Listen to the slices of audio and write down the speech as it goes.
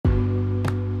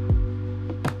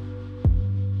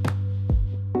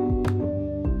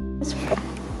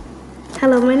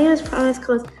Hello, my name is Promise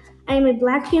Coast. I am a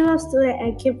Black female student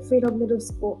at Cape Freedom Middle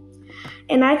School,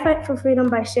 and I fight for freedom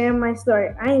by sharing my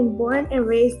story. I am born and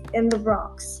raised in the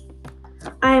Bronx.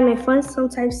 I am a fun,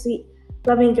 sometimes sweet,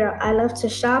 loving girl. I love to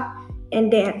shop and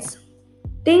dance.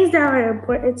 Things that are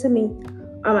important to me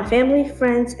are my family,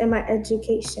 friends, and my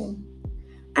education.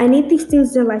 I need these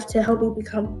things in life to help me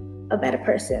become a better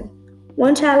person.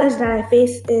 One challenge that I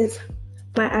face is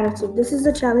my attitude. This is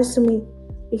a challenge to me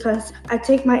because I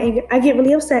get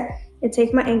really upset and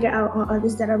take my anger out on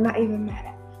others that I'm not even mad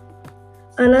at.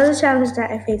 Another challenge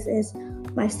that I face is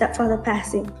my stepfather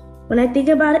passing. When I think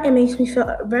about it, it makes me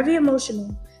feel very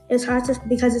emotional.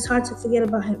 Because it's hard to forget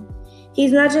about him.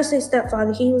 He's not just a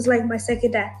stepfather, he was like my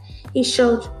second dad. He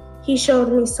showed me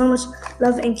so much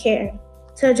love and care.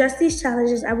 To address these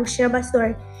challenges, I will share my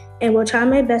story and will try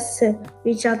my best to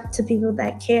reach out to people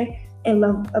that care and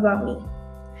love about me.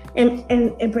 And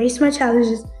embrace my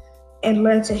challenges and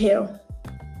learn to heal.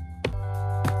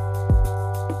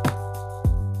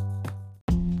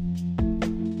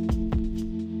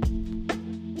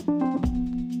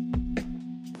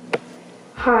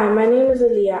 Hi, my name is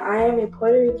Aaliyah. I am a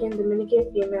Puerto Rican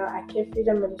Dominican female at Cape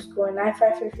Freedom Middle School, and I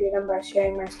fight for freedom by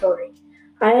sharing my story.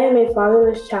 I am a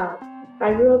fatherless child.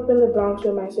 I grew up in the Bronx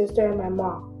with my sister and my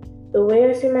mom. The way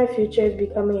I see my future is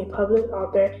becoming a public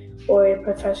author or a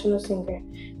professional singer.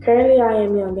 Currently, I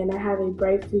am young and I have a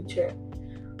bright future.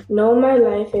 No, my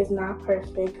life is not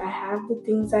perfect. I have the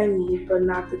things I need, but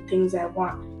not the things I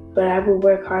want. But I will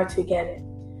work hard to get it.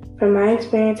 From my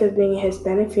experience of being a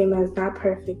Hispanic female is not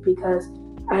perfect because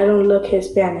I don't look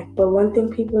Hispanic. But one thing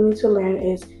people need to learn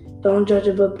is don't judge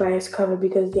a book by its cover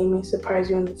because they may surprise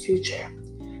you in the future.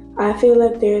 I feel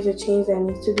like there is a change that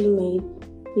needs to be made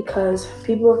because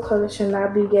people of color should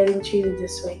not be getting treated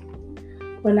this way.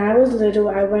 When I was little,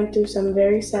 I went through some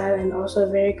very sad and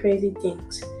also very crazy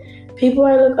things. People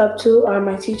I look up to are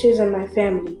my teachers and my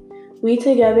family. We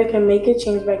together can make a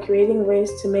change by creating ways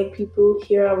to make people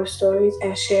hear our stories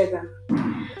and share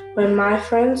them. When my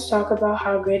friends talk about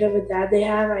how great of a dad they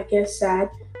have, I get sad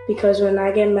because when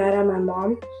I get mad at my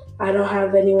mom, I don't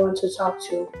have anyone to talk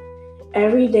to.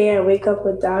 Every day I wake up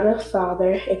without a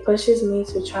father. It pushes me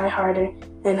to try harder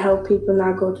and help people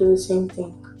not go through the same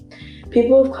thing.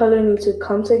 People of color need to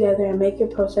come together and make a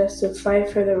protest to fight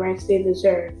for the rights they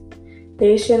deserve.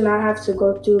 They should not have to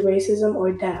go through racism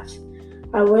or death.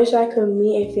 I wish I could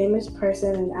meet a famous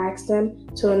person and ask them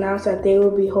to announce that they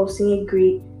will be hosting a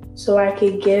greet so I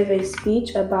could give a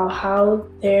speech about how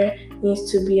there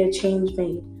needs to be a change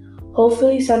made.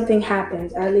 Hopefully something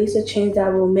happens, at least a change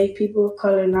that will make people of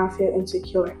color not feel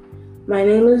insecure. My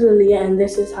name is Aaliyah and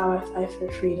this is how I fight for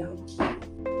freedom.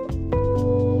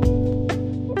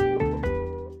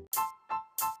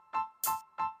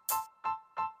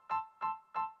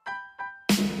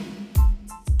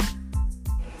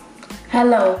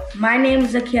 Hello, my name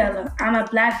is Akiela. I'm a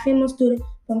Black female student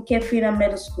from Cape Freedom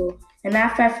Middle School, and I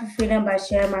fight for freedom by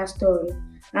sharing my story.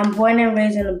 I'm born and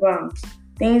raised in the Bronx.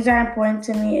 Things that are important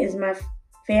to me is my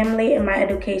family and my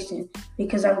education,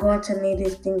 because I'm going to need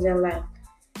these things in life.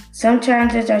 Some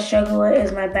challenges I struggle with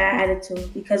is my bad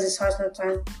attitude, because it's hard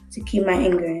sometimes to keep my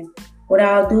anger in. What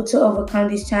I'll do to overcome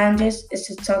these challenges is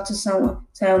to talk to someone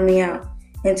to help me out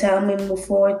and to help me move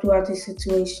forward throughout these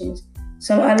situations.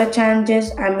 Some other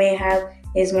challenges I may have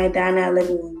is my dad not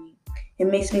living with me. It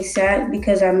makes me sad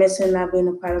because I miss her not being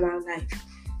a part of my life.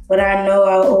 But I know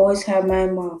I'll always have my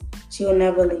mom. She will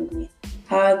never leave me.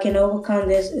 How I can overcome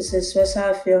this is to express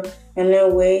how I feel and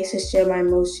learn ways to share my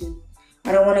emotions.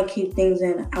 I don't want to keep things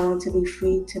in. I want to be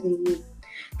free to be me.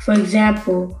 For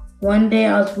example, one day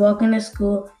I was walking to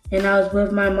school and I was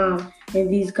with my mom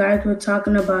and these guys were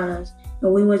talking about us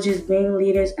and we were just being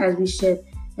leaders as we should,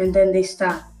 and then they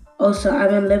stopped. Also, I've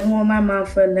been living with my mom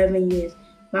for 11 years.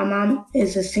 My mom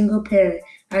is a single parent.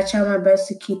 I try my best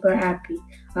to keep her happy.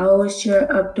 I always cheer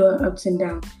her up through her ups and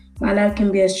downs. My life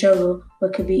can be a struggle,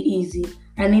 but can be easy.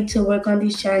 I need to work on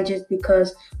these challenges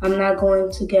because I'm not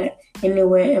going to get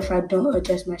anywhere if I don't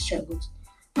address my struggles.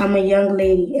 I'm a young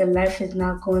lady and life is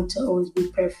not going to always be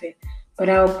perfect, but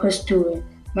I will push through it.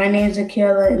 My name is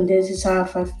Akiela and this is how I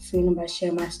fight for freedom by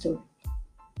sharing my story.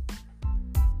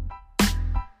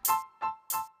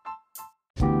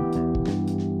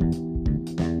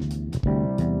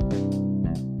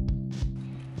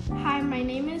 Hi, my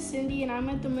name is Cindy and I'm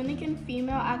a Dominican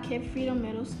female at Cape Freedom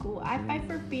Middle School. I fight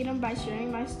for freedom by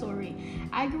sharing my story.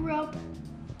 I grew up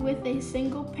with a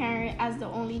single parent as the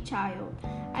only child.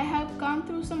 I have gone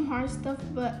through some hard stuff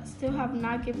but still have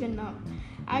not given up.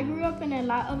 I grew up in a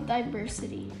lot of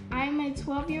diversity. I am a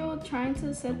 12-year-old trying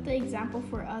to set the example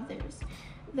for others.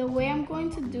 The way I'm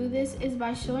going to do this is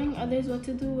by showing others what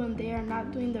to do when they are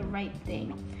not doing the right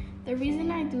thing. The reason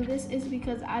I do this is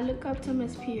because I look up to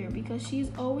Miss Peter because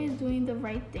she's always doing the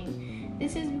right thing.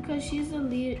 This is because she's a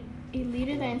leader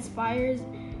that inspires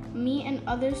me and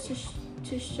others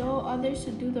to show others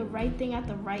to do the right thing at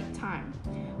the right time.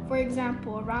 For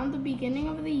example, around the beginning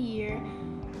of the year,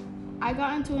 I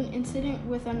got into an incident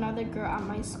with another girl at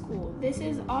my school. This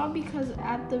is all because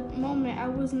at the moment I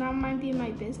was not minding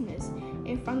my business.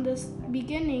 If from the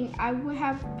beginning I would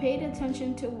have paid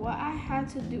attention to what I had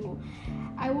to do,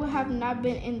 I would have not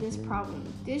been in this problem.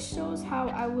 This shows how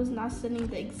I was not setting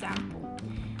the example.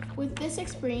 With this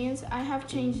experience, I have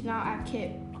changed now at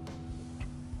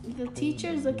KIPP. The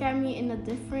teachers look at me in a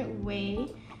different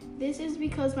way. This is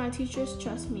because my teachers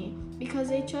trust me. Because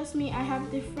they trust me, I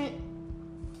have different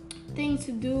things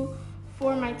to do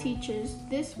for my teachers.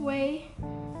 This will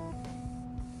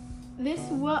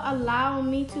allow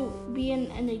me to be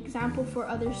an example for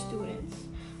other students.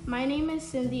 My name is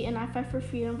Cindy, and I fight for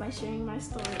freedom by sharing my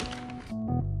story.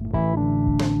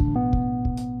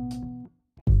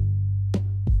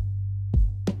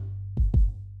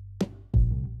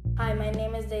 Hi, my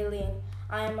name is Daylene.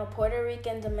 I am a Puerto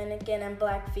Rican, Dominican, and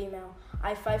Black female.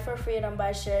 I fight for freedom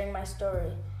by sharing my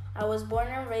story. I was born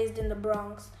and raised in the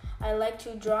Bronx. I like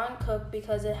to draw and cook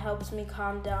because it helps me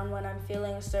calm down when I'm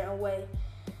feeling a certain way.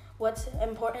 What's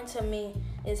important to me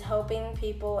is helping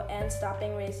people and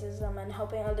stopping racism and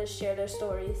helping others share their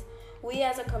stories. We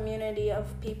as a community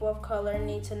of people of color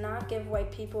need to not give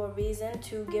white people a reason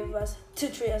to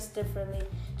treat us differently.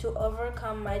 To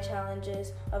overcome my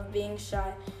challenges of being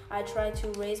shy, I try to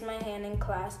raise my hand in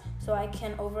class so I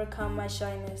can overcome my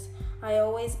shyness. I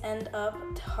always end up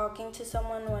talking to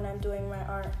someone when I'm doing my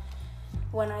art.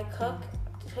 When I cook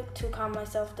to calm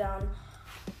myself down,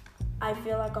 I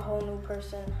feel like a whole new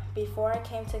person. Before I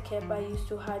came to KIPP, I used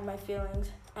to hide my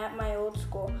feelings. At my old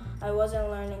school, I wasn't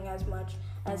learning as much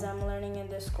as I'm learning in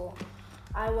this school.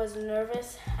 I was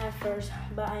nervous at first,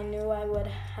 but I knew I would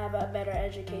have a better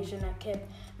education at KIPP.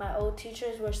 My old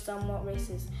teachers were somewhat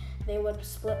racist. They would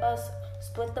split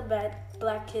the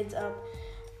black kids up,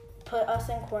 put us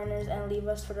in corners, and leave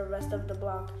us for the rest of the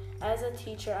block. As a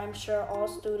teacher, I'm sure all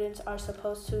students are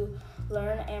supposed to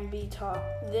learn and be taught.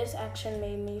 This action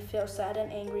made me feel sad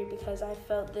and angry because I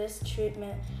felt this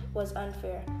treatment was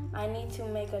unfair. I need to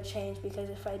make a change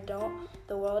because if I don't,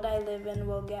 the world I live in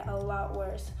will get a lot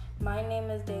worse. My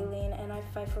name is Daylene, and I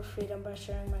fight for freedom by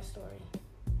sharing my story.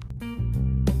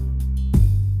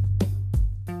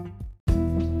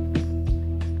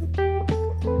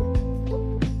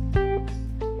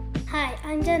 Hi,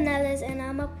 I'm Janelis, and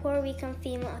I'm a Puerto Rican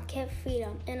female at KIPP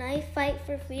Freedom, and I fight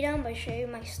for freedom by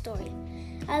sharing my story.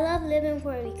 I love living in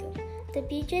Puerto Rico. The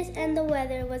beaches and the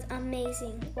weather was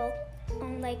amazing, well,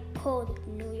 unlike cold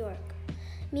New York.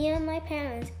 Me and my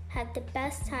parents had the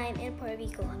best time in Puerto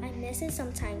Rico. I miss it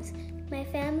sometimes. My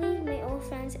family, my old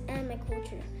friends, and my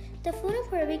culture. The food in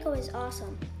Puerto Rico is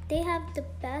awesome. They have the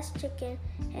best chicken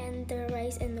and the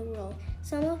rice in the world.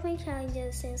 Some of my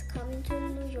challenges since coming to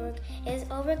New York is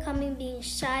overcoming being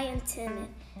shy and timid.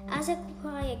 As a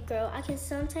quiet girl, I can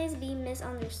sometimes be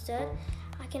misunderstood.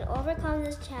 I can overcome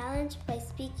this challenge by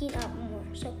speaking up more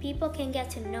so people can get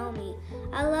to know me.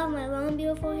 I love my long,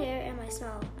 beautiful hair and my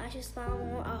smile. I should smile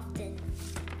more often.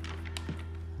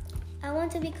 I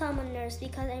want to become a nurse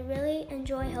because I really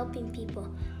enjoy helping people.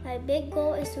 My big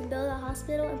goal is to build a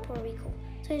hospital in Puerto Rico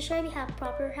to ensure we have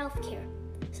proper health care.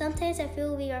 Sometimes I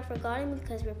feel we are forgotten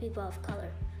because we're people of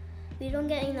color. We don't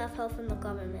get enough help from the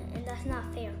government, and that's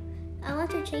not fair. I want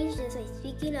to change this by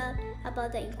speaking up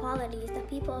about the inequalities that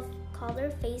people of color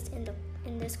face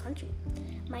in this country.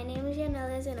 My name is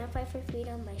Janelis, and I fight for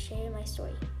freedom by sharing my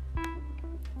story.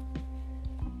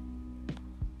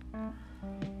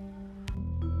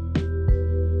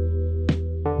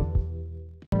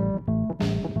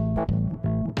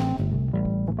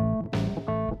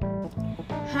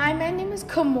 Hi, my name is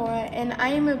Kamora, and I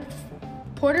am a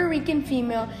Puerto Rican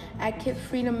female at KIPP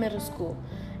Freedom Middle School,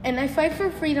 and I fight for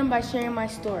freedom by sharing my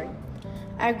story.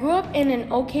 I grew up in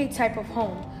an okay type of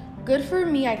home. Good for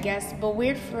me, I guess, but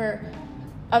weird for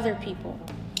other people.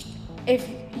 If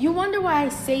you wonder why I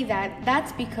say that,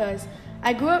 that's because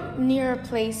I grew up near a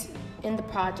place in the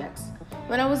projects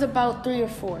when I was about 3 or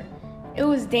 4. It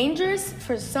was dangerous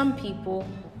for some people,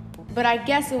 but I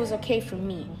guess it was okay for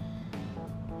me.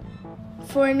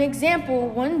 For an example,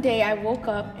 one day I woke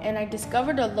up and I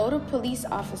discovered a load of police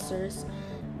officers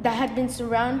that had been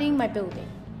surrounding my building.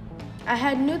 I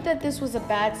had knew that this was a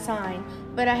bad sign,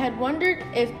 but I had wondered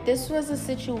if this was a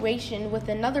situation with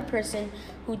another person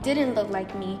who didn't look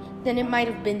like me, then it might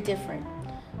have been different.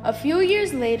 A few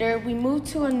years later, we moved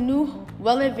to a new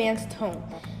well-advanced tone.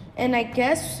 And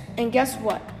guess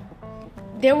what?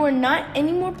 There were not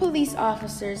any more police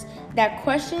officers that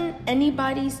questioned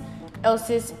anybody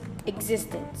else's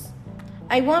existence.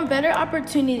 I want better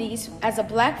opportunities as a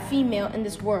black female in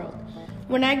this world.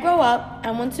 When I grow up,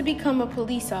 I want to become a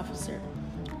police officer.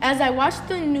 As I watch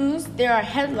the news, there are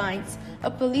headlines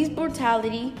of police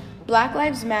brutality, Black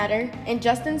Lives Matter,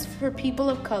 injustice for people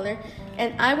of color,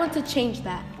 and I want to change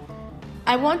that.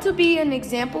 I want to be an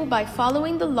example by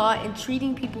following the law and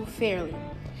treating people fairly.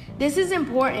 This is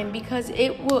important because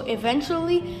it will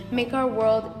eventually make our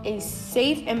world a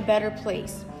safe and better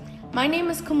place. My name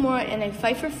is Kimura, and I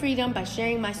fight for freedom by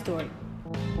sharing my story.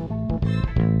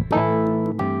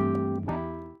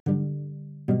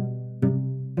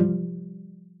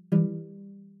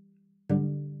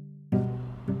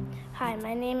 Hi,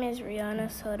 my name is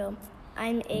Rihanna Soto.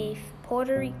 I'm a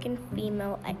Puerto Rican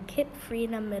female at Kip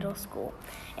Freedom Middle School,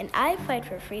 and I fight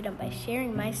for freedom by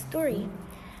sharing my story.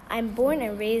 I'm born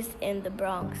and raised in the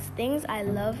Bronx. Things I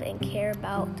love and care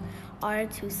about are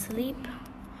to sleep,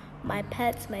 my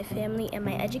pets, my family, and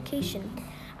my education.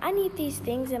 I need these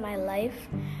things in my life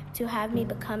to have me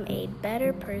become a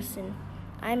better person.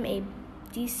 I'm a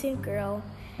decent girl.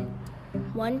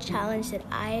 One challenge that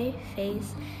I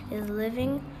face is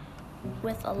living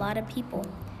with a lot of people.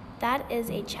 That is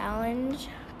a challenge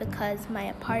because my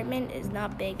apartment is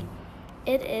not big.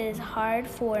 It is hard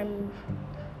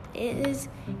It is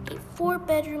a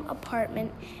 4-bedroom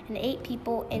apartment and 8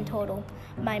 people in total.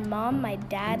 My mom, my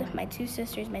dad, my 2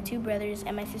 sisters, my 2 brothers,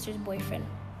 and my sister's boyfriend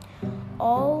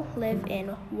all live in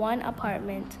one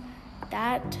apartment.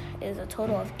 That is a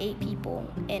total of 8 people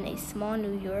in a small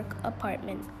New York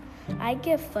apartment. I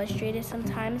get frustrated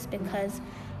sometimes because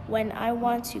when I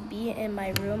want to be in my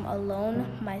room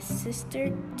alone, my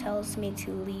sister tells me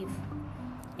to leave.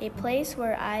 A place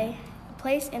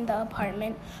in the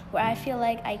apartment where I feel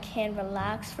like I can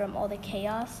relax from all the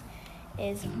chaos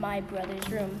is my brother's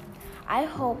room. I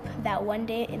hope that one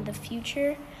day in the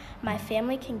future, my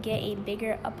family can get a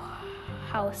bigger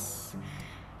house.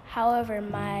 However,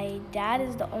 my dad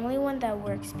is the only one that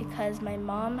works because my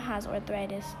mom has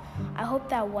arthritis. I hope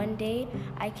that one day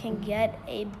I can get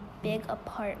a big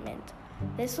apartment.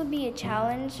 This will be a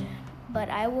challenge, but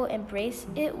I will embrace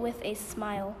it with a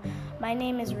smile. My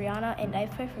name is Rihanna, and I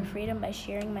fight for freedom by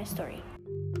sharing my story.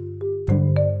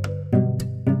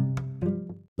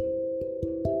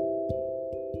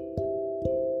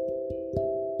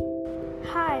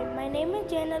 Hi, my name is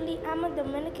Jana Lee. I'm a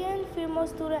Dominican female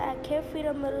student at Kip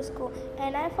Freedom Middle School,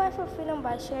 and I fight for freedom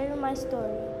by sharing my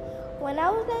story. When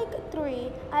I was like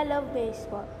 3, I loved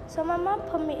baseball, so my mom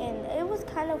put me in. It was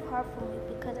kind of hard for me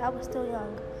because I was still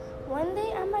young. One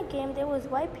day at my game, there was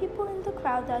white people in the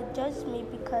crowd that judged me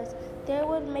because they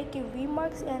were making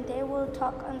remarks and they would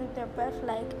talk under their breath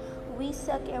like, "We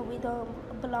suck and we don't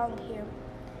belong here."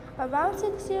 Around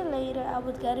 6 years later, I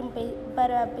was getting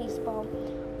better at baseball,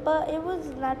 but it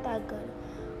was not that good.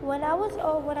 When I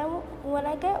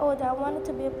get older, I wanted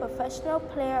to be a professional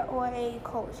player or a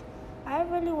coach. I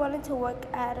really wanted to work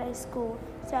at a school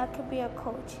so I could be a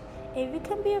coach. If you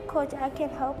can be a coach, I can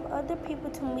help other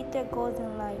people to meet their goals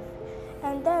in life,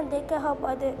 and then they can help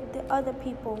other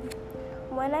people.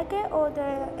 When I get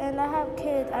older and I have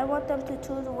kids, I want them to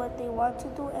choose what they want to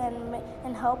do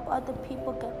and help other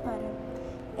people get better.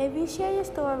 If you share your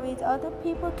stories, other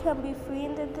people can be free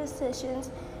in their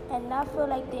decisions and not feel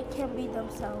like they can be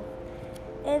themselves.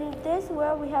 In this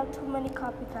world, we have too many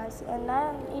copycats and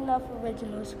not enough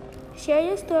originals. Share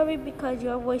your story because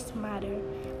your voice matters.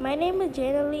 My name is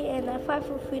Jana Lee, and I fight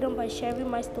for freedom by sharing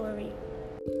my story.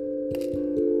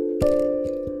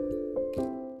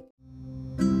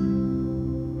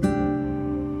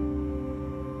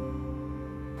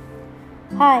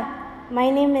 Hi, my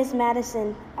name is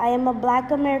Madison. I am a Black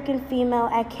American female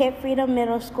at Kip Freedom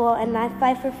Middle School, and I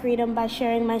fight for freedom by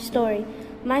sharing my story.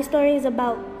 My story is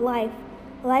about life.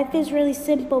 Life is really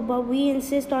simple, but we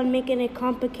insist on making it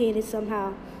complicated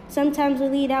somehow. Sometimes we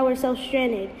leave ourselves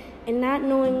stranded and not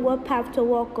knowing what path to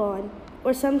walk on.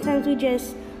 Or sometimes we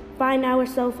just find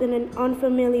ourselves in an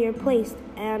unfamiliar place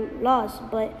and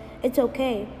lost, but it's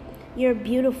okay. You're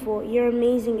beautiful, you're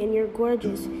amazing, and you're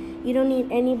gorgeous. You don't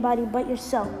need anybody but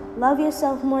yourself. Love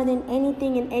yourself more than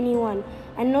anything and anyone.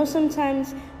 I know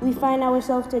sometimes we find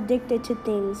ourselves addicted to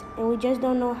things and we just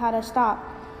don't know how to stop,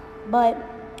 but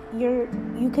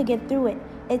you could get through it.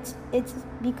 It's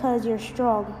because you're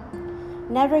strong.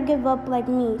 Never give up like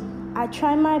me. I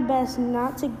try my best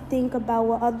not to think about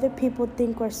what other people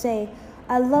think or say.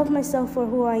 I love myself for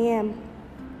who I am.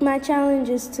 My challenge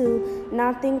is to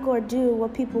not think or do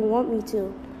what people want me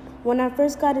to. When I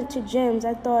first got into gyms,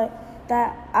 I thought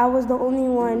that I was the only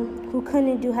one who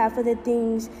couldn't do half of the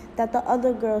things that the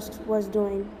other girls was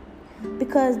doing,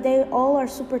 because they all are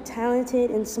super talented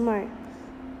and smart.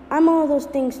 I'm all those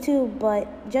things too,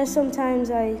 but just sometimes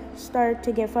I start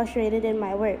to get frustrated in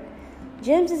my work.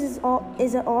 Gyms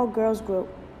is an all-girls group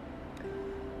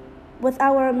with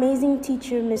our amazing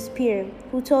teacher, Miss Peer,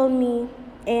 who told me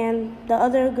and the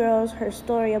other girls her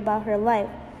story about her life.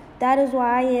 That is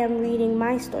why I am reading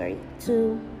my story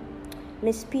to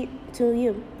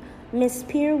you. Miss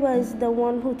Peer was the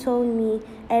one who told me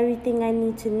everything I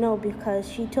need to know,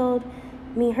 because she told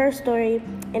me her story,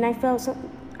 and I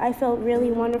felt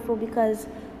really wonderful because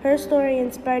her story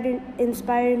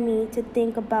inspired me to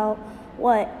think about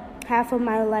what half of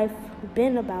my life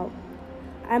been about.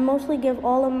 I mostly give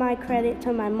all of my credit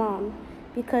to my mom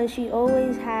because she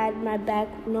always had my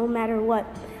back no matter what.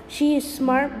 She is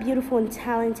smart, beautiful, and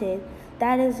talented.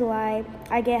 That is why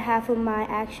I get half of my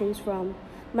actions from.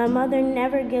 My mother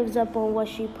never gives up on what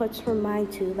she puts her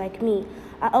mind to, like me.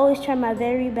 I always try my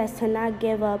very best to not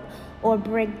give up or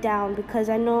break down because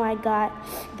I know I got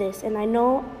this and I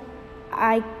know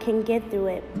I can get through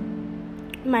it.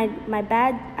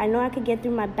 I know I could get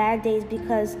through my bad days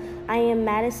because I am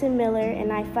Madison Miller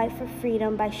and I fight for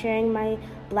freedom by sharing my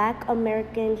Black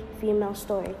American female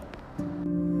story.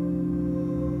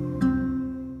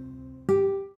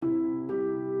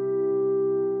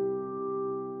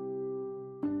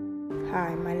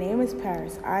 Hi, my name is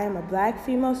Paris. I am a Black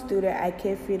female student at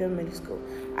Kid Freedom Middle School.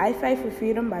 I fight for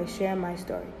freedom by sharing my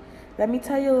story. Let me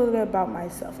tell you a little bit about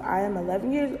myself. I am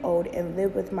 11 years old and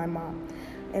live with my mom,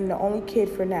 and the only kid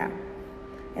for now.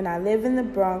 And I live in the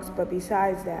Bronx, but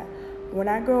besides that, when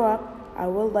I grow up, I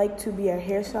would like to be a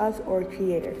hairstylist or a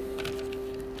creator.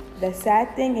 The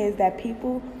sad thing is that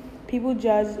people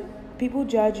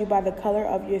judge you by the color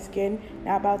of your skin,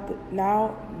 not by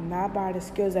the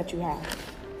skills that you have.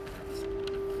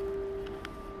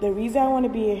 The reason I want to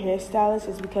be a hairstylist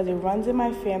is because it runs in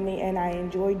my family and I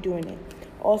enjoy doing it.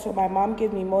 Also, my mom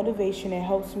gives me motivation and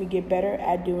helps me get better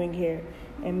at doing hair.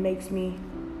 It makes me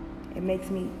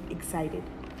excited.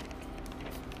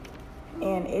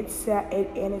 And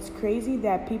it's crazy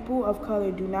that people of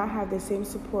color do not have the same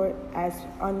support as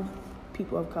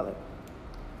people of color.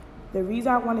 The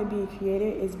reason I want to be a creator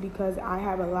is because I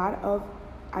have a lot of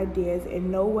ideas and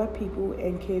know what people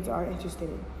and kids are interested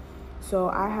in. So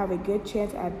I have a good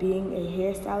chance at being a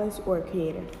hairstylist or a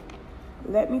creator.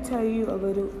 Let me tell you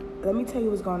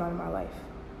what's going on in my life.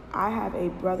 I have a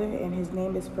brother and his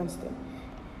name is Princeton.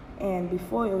 And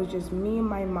before it was just me and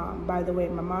my mom. By the way,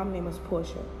 my mom's name is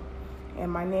Portia.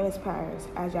 And my name is Paris,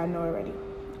 as y'all know already.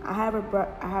 I have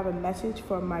a message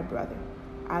for my brother.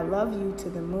 I love you to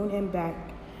the moon and back,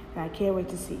 and I can't wait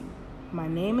to see you. My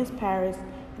name is Paris,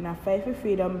 and I fight for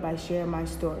freedom by sharing my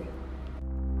story.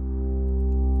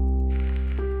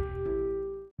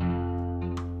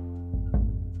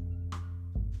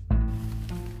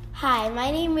 Hi, my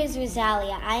name is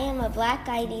Rosalia. I am a Black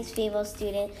Guyanese female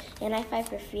student, and I fight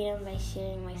for freedom by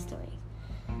sharing my story.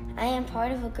 I am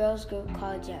part of a girls group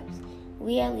called GEMS.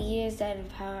 We are leaders that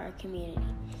empower our community.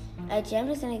 A GEM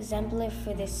is an exemplar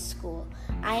for this school.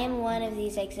 I am one of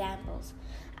these examples.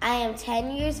 I am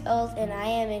 10 years old and I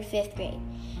am in 5th grade,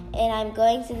 and I'm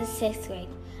going to the 6th grade.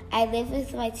 I live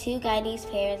with my 2 Guyanese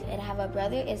parents and have a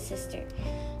brother and sister.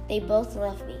 They both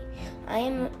love me. I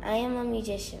am a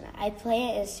musician. I play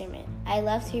an instrument. I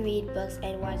love to read books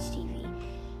and watch TV.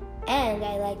 And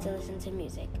I like to listen to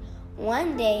music.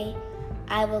 One day,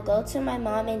 I will go to my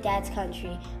mom and dad's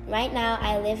country. Right now,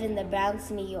 I live in the Bronx,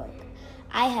 New York.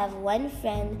 I have 1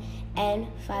 friend and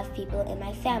 5 people in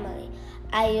my family.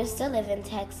 I used to live in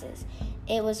Texas.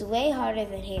 It was way harder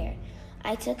than here.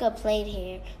 I took a plane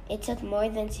here. It took more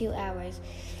than 2 hours.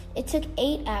 It took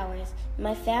 8 hours.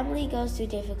 My family goes through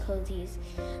difficulties,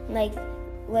 like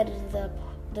when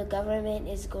the government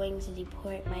is going to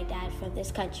deport my dad from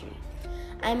this country.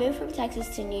 I moved from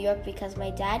Texas to New York because my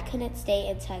dad couldn't stay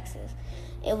in Texas.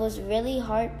 It was really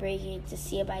heartbreaking to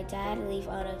see my dad leave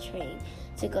on a train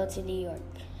to go to New York.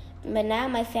 But now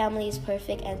my family is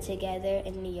perfect and together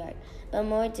in New York. But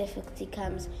more difficulty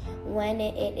comes when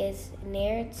it is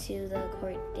near to the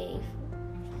court date.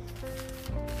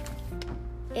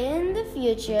 In the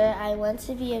future, I want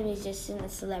to be a musician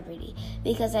and celebrity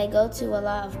because I go to a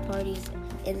lot of parties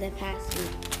in the past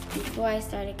week before I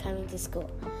started coming to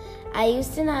school. I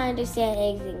used to not understand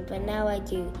anything, but now I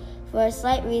do. For a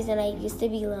slight reason, I used to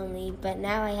be lonely, but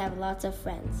now I have lots of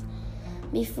friends.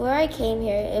 Before I came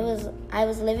here, I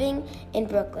was living in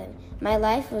Brooklyn. My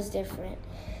life was different.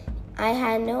 I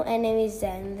had no enemies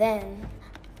then.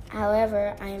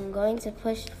 However, I am going to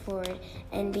push forward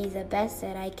and be the best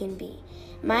that I can be.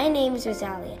 My name is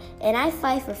Rosalia, and I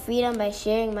fight for freedom by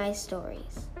sharing my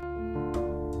stories. Hi,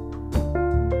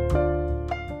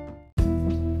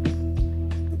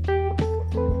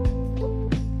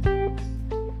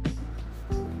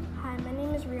 my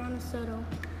name is Rihanna Soto.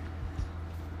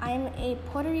 I am a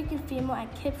Puerto Rican female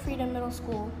at Kip Freedom Middle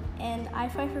School, and I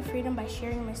fight for freedom by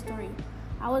sharing my story.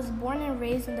 I was born and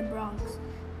raised in the Bronx.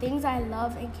 Things I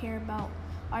love and care about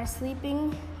are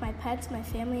sleeping, my pets, my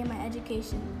family, and my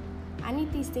education. I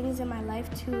need these things in my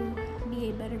life to be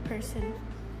a better person.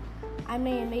 I'm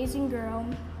an amazing girl.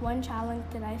 One challenge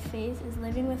that I face is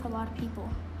living with a lot of people.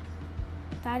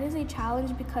 That is a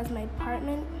challenge because my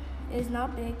apartment is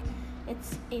not big.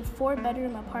 It's a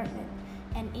 4-bedroom apartment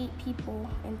and 8 people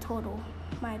in total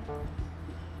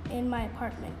in my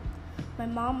apartment. My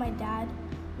mom, my dad,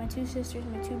 my 2 sisters,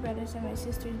 my 2 brothers, and my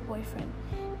sister's boyfriend,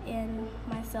 and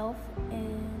myself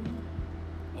in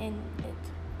it.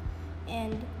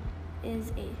 And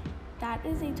that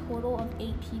is a total of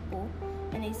 8 people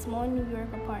in a small New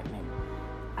York apartment.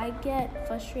 I get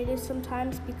frustrated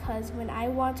sometimes because when I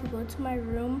want to go to my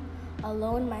room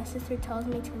alone, my sister tells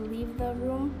me to leave the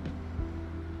room.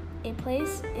 A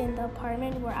place in the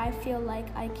apartment where I feel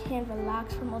like I can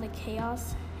relax from all the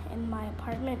chaos in my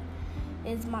apartment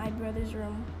is my brother's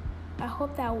room. I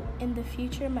hope that in the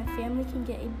future my family can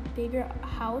get a bigger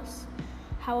house.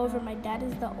 However, my dad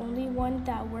is the only one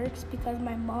that works because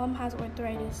my mom has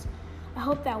arthritis. I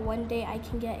hope that one day I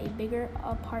can get a bigger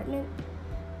apartment.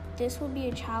 This will be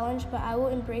a challenge, but I will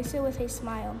embrace it with a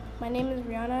smile. My name is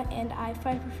Rihanna, and I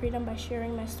fight for freedom by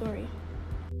sharing my story.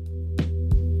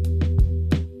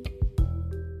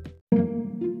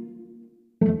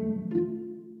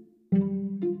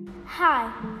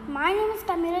 Hi, my name is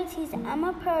Camila Ortiz. I'm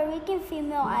a Puerto Rican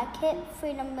female at Kip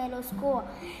Freedom Middle School,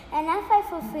 and I fight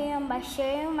for freedom by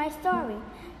sharing my story.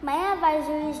 My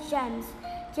advisor is GEMS.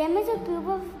 GEMS is a group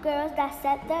of girls that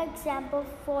set the example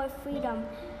for freedom.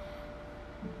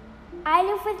 I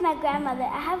live with my grandmother.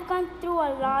 I have gone through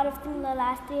a lot of things the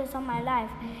last years of my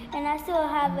life, and I still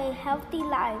have a healthy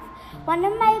life. One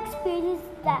of my experiences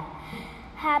that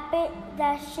happened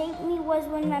that shaped me was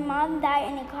when my mom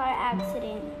died in a car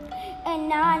accident. And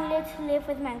now I live to live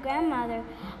with my grandmother.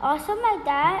 Also, my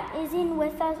dad isn't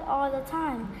with us all the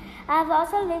time. I've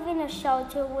also lived in a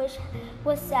shelter, which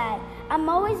was sad. I'm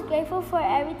always grateful for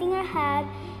everything I had,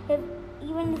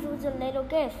 even if it was a little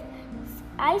gift.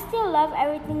 I still love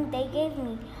everything they gave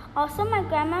me. Also, my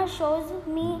grandma shows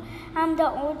me I'm the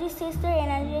oldest sister,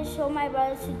 and I just show my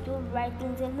brothers to do the right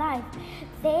things in life.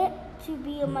 They to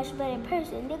be a much better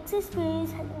person. This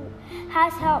experience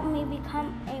has helped me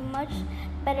become a much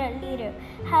better leader.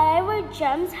 However,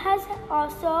 GEMS has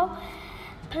also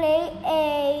played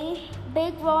a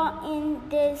big role in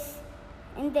this.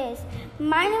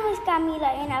 My name is Camila,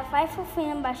 and I fight for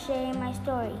freedom by sharing my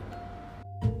story.